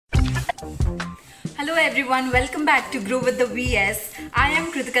Hello everyone, welcome back to Grow with the VS. I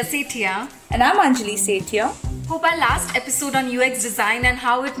am Kritika Sethia. And I'm Anjali Sethia. Hope our last episode on UX design and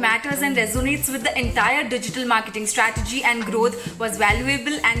how it matters and resonates with the entire digital marketing strategy and growth was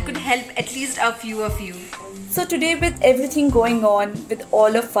valuable and could help at least a few of you. So today, with everything going on with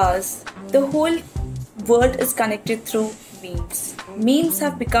all of us, the whole world is connected through memes. Memes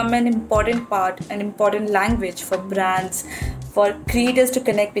have become an important part, an important language for brands, for creators to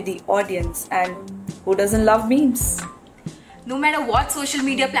connect with the audience. And who doesn't love memes? No matter what social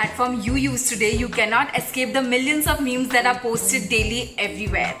media platform you use today, you cannot escape the millions of memes that are posted daily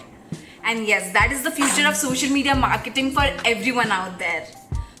everywhere. And yes, that is the future of social media marketing for everyone out there.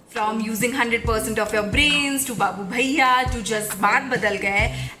 From using 100% of your brains to Babu Bhaiya to just Baat Badal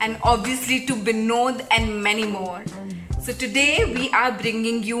Gaye and obviously to Binod and many more. So today we are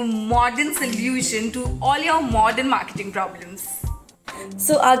bringing you modern solution to all your modern marketing problems.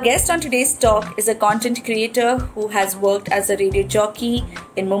 So our guest on today's talk is a content creator who has worked as a radio jockey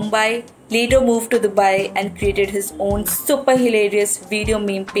in Mumbai, later moved to Dubai and created his own super hilarious video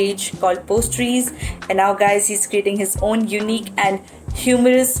meme page called Postries. And now guys, he's creating his own unique and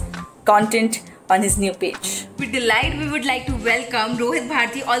humorous content on his new page. With delight, we would like to welcome Rohit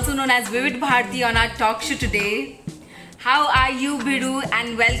Bharti, also known as Vivid Bharti, on our talk show today. How are you, Bidu?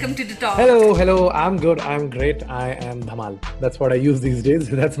 And welcome to the talk. Hello. I'm good. I'm great. I am Dhamal. That's what I use these days.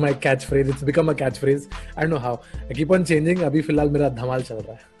 That's my catchphrase. It's become a catchphrase. I don't know how. I keep on changing. अभी फिलहाल मेरा धमाल चल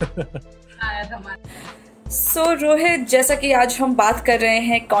रहा है. So Rohit, जैसा कि आज हम बात कर रहे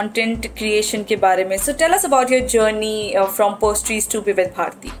हैं content creation के बारे में. So tell us about your journey from Postries to Vivid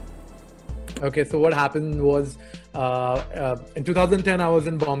Bharti. Okay, so what happened was in 2010 I was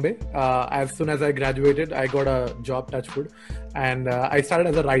in Bombay. As soon as I graduated, I got a job, Touchwood, and I started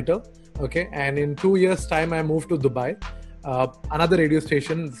as a writer. Okay, and in 2 years' time, I moved to Dubai. Another radio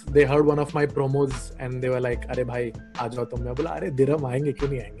station, they heard one of my promos and they were like, "Arey bhai, aa jao tum." मैं बोला, "अरे dirham आएंगे क्यों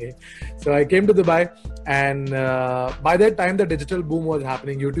नहीं आएंगे?" So I came to Dubai, and by that time the digital boom was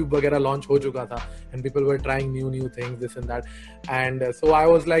happening. YouTube वगैरह launch हो चुका था, and people were trying new things, this and that. And so I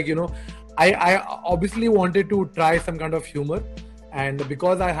was like, I obviously wanted to try some kind of humor. And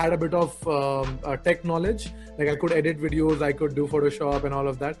because I had a bit of tech knowledge, like I could edit videos, I could do Photoshop and all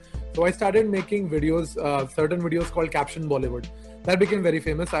of that. So I started making videos, certain videos called Caption Bollywood. That became very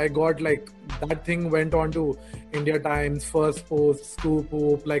famous. I got that thing went on to India Times, First Post, Scoop,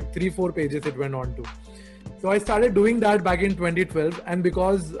 Hoop, 3-4 pages it went on to. So I started doing that back in 2012. And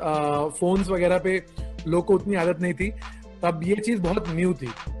because phones वगैरह पे लोग को उतनी आदत नहीं थी, तब ये चीज़ बहुत new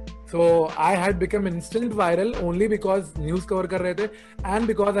थी. So I had become instant viral only because news cover कर रहे थे, and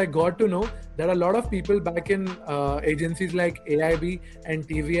because I got to know that a lot of people back in agencies like AIB and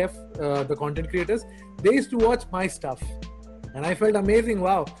TVF, the content creators, they used to watch my stuff, and I felt amazing.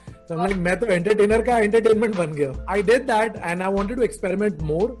 Wow! So I'm like, मैं तो entertainer का entertainment बन गया. I did that, and I wanted to experiment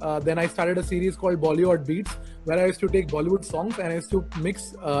more. Then I started a series called Bollywood Beats, where I used to take Bollywood songs and I used to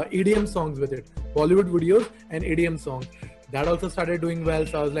mix EDM songs with it, Bollywood videos and EDM songs. That also started doing well,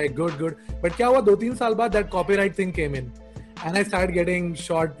 so I was like, good. But क्या हुआ 2-3 साल बाद that copyright thing came in, and I started getting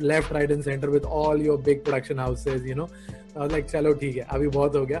shot left, right, and center with all your big production houses. I was like, चलो ठीक है, अभी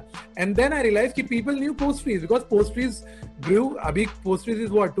बहुत हो गया. And then I realized कि people knew Postries because Postries grew. अभी Postries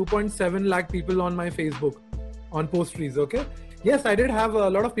is what 2.7 lakh people on my Facebook on Postries. Okay. Yes, I did have a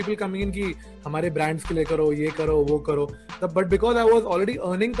lot of people coming in कि हमारे brands के लिए करो, ये करो, वो करो. But because I was already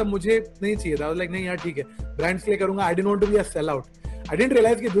earning, तब मुझे नहीं चाहिए था. I was like, नहीं यार ठीक है, brands के लिए करूँगा. I didn't want to be a sellout. I didn't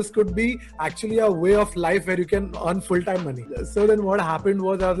realize that this could be actually a way of life where you can earn full-time money. So then what happened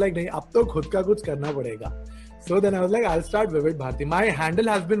was I was like, नहीं, अब तो खुद का कुछ करना पड़ेगा. So then I was like, I'll start Vivid Bharti. My handle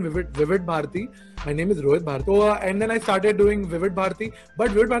has been Vivid Bharti. My name is Rohit Bharti. So, and then I started doing Vivid Bharti. But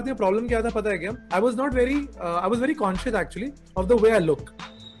Vivid Bharti का problem क्या था पता है क्या? I was very conscious actually of the way I look.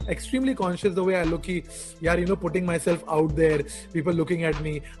 Extremely conscious the way I look. Yaar, putting myself out there, people looking at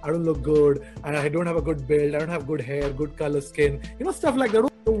me, I don't look good, and I don't have a good build, I don't have good hair, good color skin, stuff like that.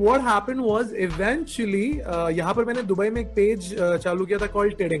 So what happened was eventually, यहाँ पर मैंने Dubai में एक page चालू किया था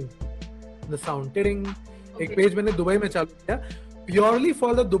called Tidding, the sound Tidding. एक page मैंने दुबई में चालू किया purely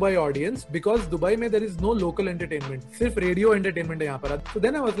for the Dubai audience because Dubai में there is no local entertainment, सिर्फ radio entertainment है यहाँ पर. So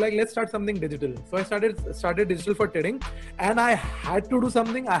then I was like, let's start something digital. So I started digital for Tidding, and I had to do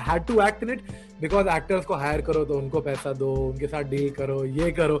something. I had to act in it because actors को hire करो तो उनको पैसा दो, उनके साथ deal करो,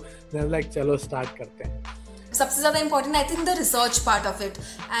 ये करो. Then I was like, चलो start करते हैं. सबसे ज़्यादा important I think the research part of it,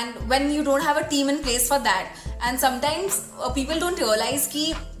 and when you don't have a team in place for that, and sometimes people don't realize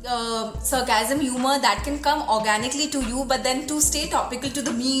कि sarcasm, humor that can come organically to you, but then to stay topical to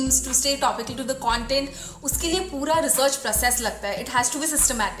the memes, to stay topical to the content, उसके लिए पूरा research process लगता है. It has to be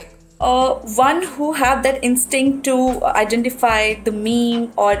systematic. one who have that instinct to identify the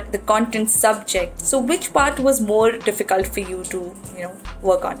meme or the content subject. So which part was more difficult for you to,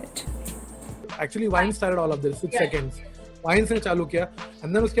 work on it? Actually, Vine started all of this 6 seconds. Vine से चालू किया,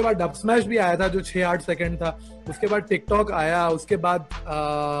 and then उसके बाद dub smash भी आया था जो 6-8 second था. उसके बाद टिकटॉक आया, उसके बाद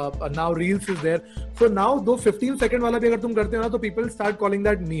now reels is there. So now दो 15 सेकंड वाला भी अगर तुम करते हो ना तो people start calling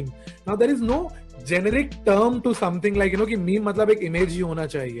that meme. Now there is no generic term to something like कि meme मतलब एक image ही होना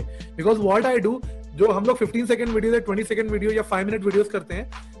चाहिए. Because what I do, जो हम लोग 15 सेकंड वीडियो या 20 सेकंड वीडियो या 5 मिनट वीडियोस करते हैं,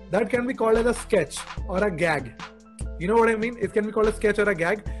 that can be called as a sketch or a gag. You know what I mean? It can be called a sketch or a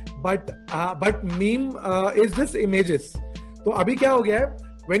gag, but meme is just images. तो अभी क्या हो गया है,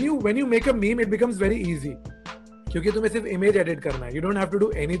 when you make a meme, it becomes very easy. क्योंकि तुम्हें सिर्फ image edit करना है. You don't have to do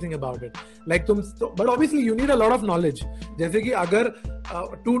anything about it. Like but obviously you need a lot of knowledge. जैसे कि अगर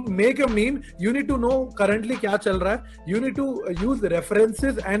to make a meme, you need to know currently क्या चल रहा है. You need to use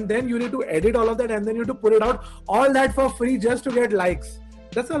references and then you need to edit all of that and then you need to put it out. All that for free just to get likes.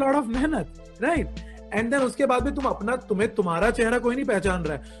 That's a lot of मेहनत, right? And then उसके बाद भी तुम्हारा चेहरा कोई नहीं पहचान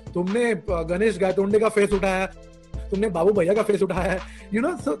रहा है. तुमने गणेश गायतोंडे का फेस उठाया, तुमने बाबू भैया का फेस उठाया है,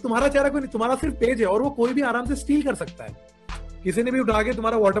 सो तुम्हारा चेहरा कोई नहीं, तुम्हारा सिर्फ पेज है और वो कोई भी आराम से स्टील कर सकता है. किसी ने भी उठा के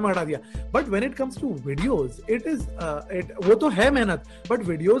तुम्हारा वाटरमार्क हटा दिया. But when it comes two videos, वो तो है मेहनत, बट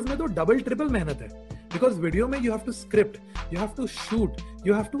वीडियोस में तो डबल ट्रिपल मेहनत है. Because video mein you have to script, you have to shoot,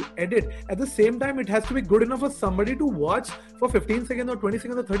 you have to edit. At the same time, it has to be good enough for somebody to watch for 15 seconds or 20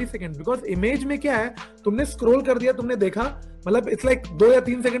 seconds or 30 seconds. Because image में क्या है, तुमने scroll कर दिया, तुमने देखा, मतलब it's like 2 या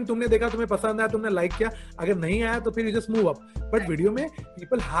 3 सेकंड तुमने देखा, तुम्हें पसंद आया, तुमने लाइक किया, अगर नहीं आया तो फिर you just move up. But video में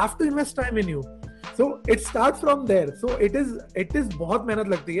people have to invest time in you. So it starts from there. So it is बहुत मेहनत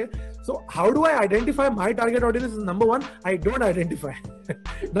लगती है. So how do I identify my target audience? Number one, I don't identify.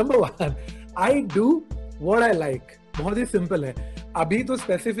 Number one, I do what I like. बहुत ही simple है. अभी तो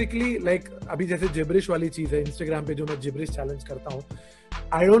specifically अभी जैसे जिब्रिश वाली चीज है इंस्टाग्राम पे जो मैं जिब्रिश चैलेंज करता हूँ.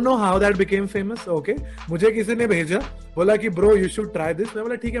 I don't know how that became famous. Okay, मुझे किसी ने भेजा, बोला कि bro you should try this. मैं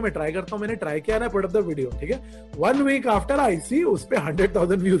बोला ठीक है मैं ट्राई करता हूँ. मैंने ट्राई किया ना, पुट अप द वीडियो. ठीक है, 1 week आफ्टर आई सी उस पे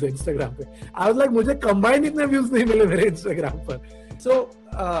 100,000 व्यूज है इंस्टाग्राम पे. आई वाज लाइक मुझे कंबाइंड इतने व्यूज नहीं मिले मेरे इंस्टाग्राम पर.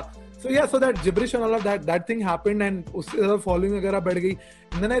 So that gibberish and all of that thing happened and उसके साथ फॉलोइंग वगैरह बढ़ गई.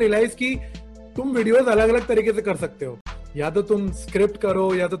 And then I realized कि तुम वीडियोस अलग अलग तरीके से कर सकते हो. या तो तुम स्क्रिप्ट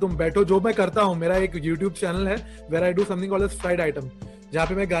करो या तो तुम बैठो. जो मैं करता हूँ, मेरा एक यूट्यूब चैनल है where I do something called edge fried item, जहाँ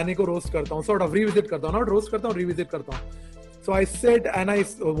पे मैं गाने को रोस्ट करता हूँ, सॉर्ट ऑफ रिविजिट करता हूँ. नॉट रोस्ट करता हूँ, रिविजिट करता हूँ. So I sit and I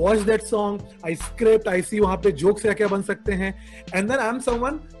watch that song, I script, I see वहाँ पे जोक्स क्या क्या बन सकते हैं. And then I'm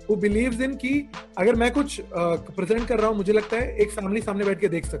someone who believes in कि अगर मैं कुछ प्रेजेंट कर रहा हूँ, मुझे लगता है एक फैमिली सामने बैठ के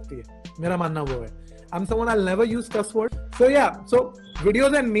देख सकती है. मेरा मानना वो है. I'm someone I'll never use cuss word. So yeah, so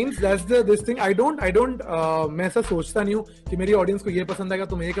videos and memes, that's this thing. I don't मैं ऐसा सोचता नहीं हूँ कि मेरी ऑडियंस को ये पसंद आएगा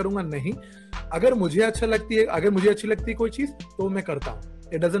तो मैं ये करूंगा. नहीं, अगर मुझे अच्छी लगती है कोई चीज तो मैं करता हूँ.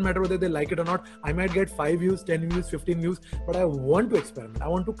 It doesn't matter whether they like it or not. I might get 5 views, 10 views, 15 views, but I want to experiment.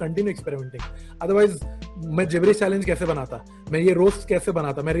 I want to continue experimenting. Otherwise, मैं जिब्रिश चैलेंज कैसे बनाता, मैं ये रोस्ट कैसे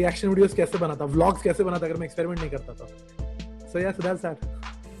बनाता, मैं रिएक्शन वीडियोस कैसे बनाता, व्लॉग्स कैसे बनाता अगर मैं एक्सपेरिमेंट नहीं करता था. So yeah, so that's that.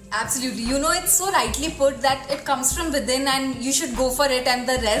 Absolutely. It's so rightly put that it comes from within and you should go for it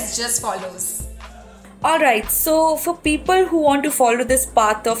and the rest just follows. Alright, so for people who want to follow this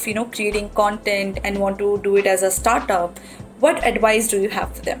path of, creating content and want to do it as a startup, what advice do you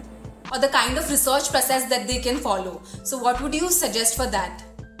have for them? Or the kind of research process that they can follow. So what would you suggest for that?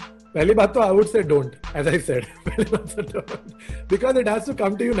 पहली बात तो I would say don't, as I said. पहली बात तो don't. Because it has to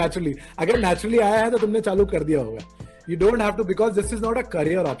come to you naturally. अगर naturally आया है तो तुमने चालू कर दिया होगा. You don't have to, because this is not a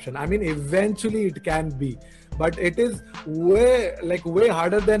career option. I mean, eventually it can be, but it is way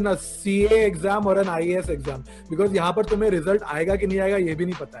harder than a CA exam or an IAS exam, because यहाँ पर तुम्हें result आएगा कि नहीं आएगा ये भी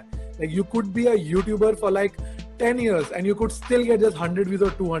नहीं पता है. Like you could be a YouTuber for 10 years and you could still get just 100 views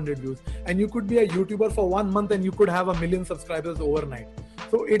or 200 views, and you could be a YouTuber for 1 month and you could have 1 million subscribers overnight.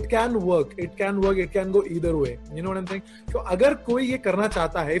 So it can work, it can go either way. You know what I'm saying? So अगर कोई ये करना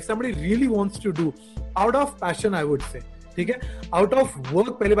चाहता है, if somebody really wants to do out of passion, I would say, ठीक है, out of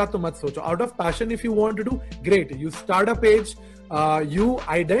work पहले बात तो मत सोचो. Out of passion, if you want to do, great, you start a page, you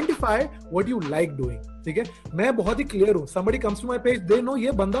identify what you like doing. ठीक है, मैं बहुत ही clear हूँ. Somebody comes to my page, they know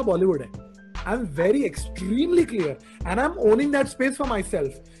ये बंदा Bollywood है. I'm very extremely clear and I'm owning that space for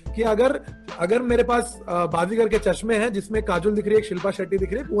myself. कि अगर मेरे पास बाजीगर के चश्मे हैं जिसमें काजोल दिख रही है, शिल्पा शेट्टी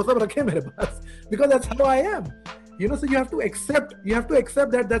दिख रही है, वो सब रखे मेरे पास, because that's how I am. So you have to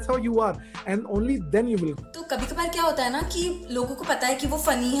accept that that's how you are, and only then you will. तो कभी कभार क्या होता है ना कि लोगों को पता है कि वो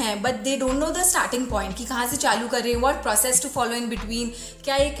फनी है, but they don't know the starting point कि कहाँ से चालू कर रहे हैं, what process to follow in between,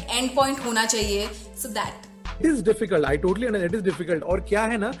 क्या एक end point होना चाहिए, so that. It is difficult, I totally understand, it is difficult. और क्या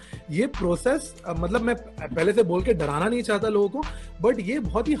है ना, ये प्रोसेस, मतलब मैं पहले से बोल के डराना नहीं चाहता लोगों को, बट ये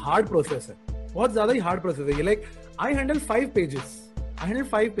बहुत ही हार्ड प्रोसेस है, बहुत ज्यादा ही हार्ड प्रोसेस है ये. लाइक आई हैंडल 5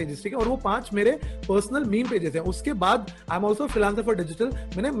 पेजेस, ठीक है, और वो 5 मेरे पर्सनल मीम पेजेस हैं. उसके बाद I am also freelancer for digital,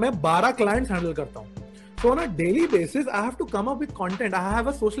 मैं 12 क्लाइंट्स हैंडल करता हूँ. So on a daily basis, I have to come up with content. I have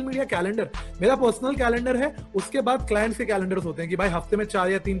a social media calendar. मेरा पर्सनल कैलेंडर है, उसके बाद क्लाइंट्स के कैलेंडर्स होते हैं कि भाई हफ्ते में 4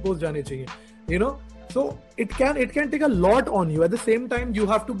 या 3 पोस्ट जाने चाहिए, you know. So it can take a lot on you. At the same time, you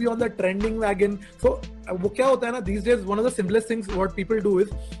have to be on the trending wagon. So वो क्या होता है ना, these days one of the simplest things what people do is,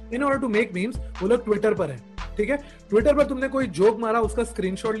 in order to make memes, वो लोग Twitter पर है, ठीक है. ट्विटर पर तुमने कोई जोक मारा, उसका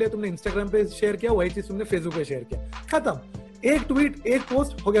स्क्रीनशॉट लिया, तुमने इंस्टाग्राम पे शेयर किया, वही चीज तुमने फेसबुक पे शेयर किया, खत्म. एक ट्वीट, एक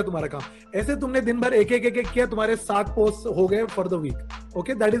पोस्ट, हो गया तुम्हारा काम. ऐसे तुमने दिन भर एक किया, तुम्हारे 7 पोस्ट हो गए for the week.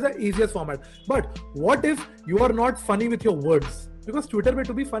 Okay, that is the easiest format. But what if you are not funny with your words? Because Twitter पे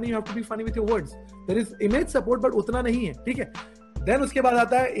to be funny you have to be funny with your words. There is image support, but उतना नहीं है, ठीक है. Then उसके बाद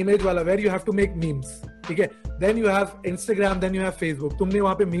आता है इमेज वाला, where you have to make memes, ठीक है. Then you have Instagram, then you have Facebook. तुमने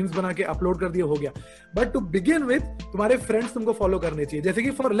वहां पे मीम्स बना के अपलोड कर दिए, हो गया. बट टू बिगिन विथ, तुम्हारे फ्रेंड्स तुमको फॉलो करने चाहिए. जैसे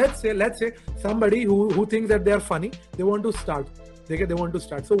कि for let's say somebody who thinks that they are funny, they want to start. They want to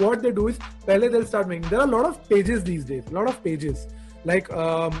start. So what they do is, pehle they'll start making. There are a lot of pages these days. A lot of pages, like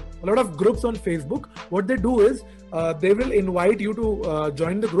a lot of groups on Facebook. What they do is, they will invite you to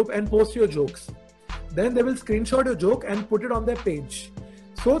join the group and post your jokes. Then they will screenshot your joke and put it on their page.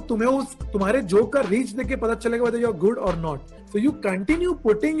 So तुम्हारे joke का reach देख के पता चलेगा whether you're good or not. So you continue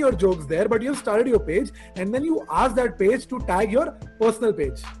putting your jokes there, but you have started your page, and then you ask that page to tag your personal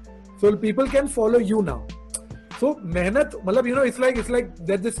page, so people can follow you now. So mehnat, matlab, you know, it's like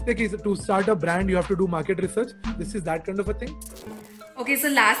that this thing is to start a brand, you have to do market research. This is that kind of a thing. Okay, so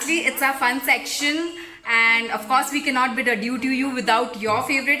lastly, it's our fun section, and of course we cannot bid adieu to you without your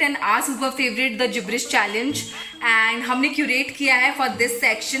favorite and our super favorite, the gibberish challenge. And हमने curate किया है for this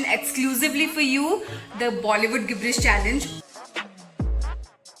section exclusively for you, the Bollywood gibberish challenge.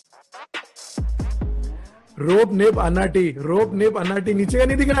 रोप निप अन्नाटी, नीचे का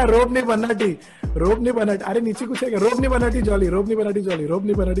नहीं दिख रहा. रोप निप अन्नाटी. अरे नीचे कुछ है क्या? रोप निप अन्नाटी jolly.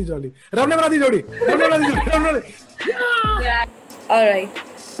 All right.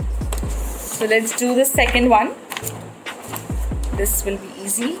 So let's do the second one. This will be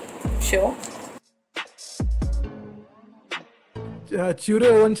easy, sure. Chure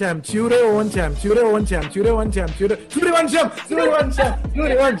Owen Cham.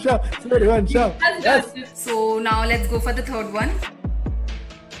 Yes. So now let's go for the third one.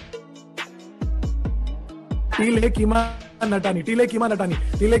 Tile Kima Natani. Tile Kima Natani.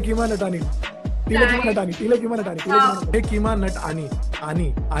 Tile Kima Nat Ani. Tile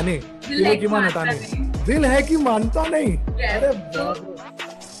Kima Natani. दिल है कि मानता नहीं. अरे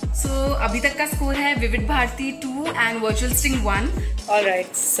So अभी तक का score है vivid Bharti 2 and virtual string 1. All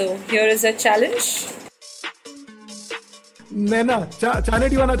right, so here is a challenge. नैना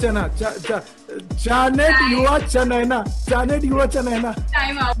चानेट युवा चना चानेट युवा चनैना.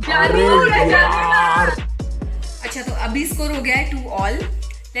 Time out. अरे यार. अच्छा, तो अभी स्कोर हो गया है 2 all.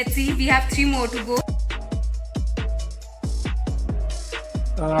 Let's see, we have 3 more to go.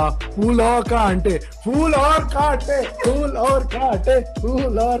 फूल और कांटे.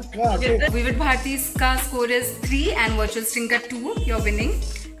 विविड भारती का score is 3 and virtual string का 2. You're winning.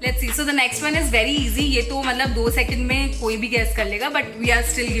 Let's see. So the next one is very easy. ये तो मतलब 2 सेकंड में कोई भी गैस कर लेगा, but we are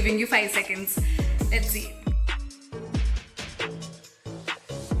still giving you 5 seconds. Let's see.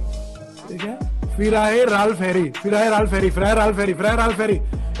 ठीक है. फिराए राल फेरी.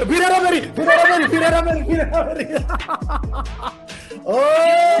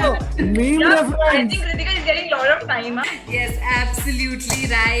 Oh, meme reference. I think Ritika is getting a lot of time. Huh? Yes, absolutely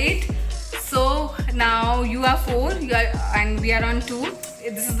right. So now you are 4, and we are on 2.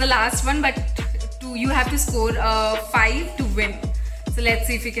 This is the last one, but you have to score 5 to win. So let's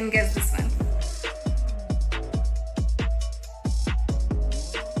see if you can guess this one.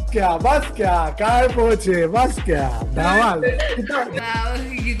 काय पोछे, धमाल. Wow,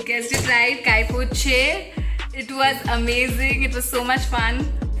 you guessed it right. Kai poche. It was amazing. It was so much fun.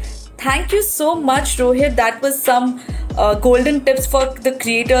 Thank you so much, Rohit. That was some golden tips for the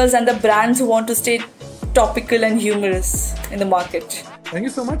creators and the brands who want to stay topical and humorous in the market. Thank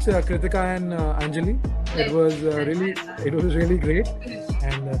you so much, Kritika and Anjali. It was really great.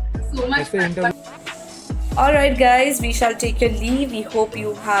 And so much fun. Alright guys, we shall take your leave. We hope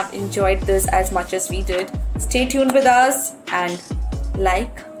you have enjoyed this as much as we did. Stay tuned with us and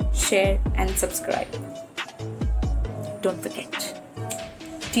like, share and subscribe. Don't forget.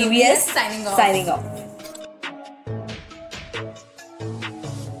 TVS signing off.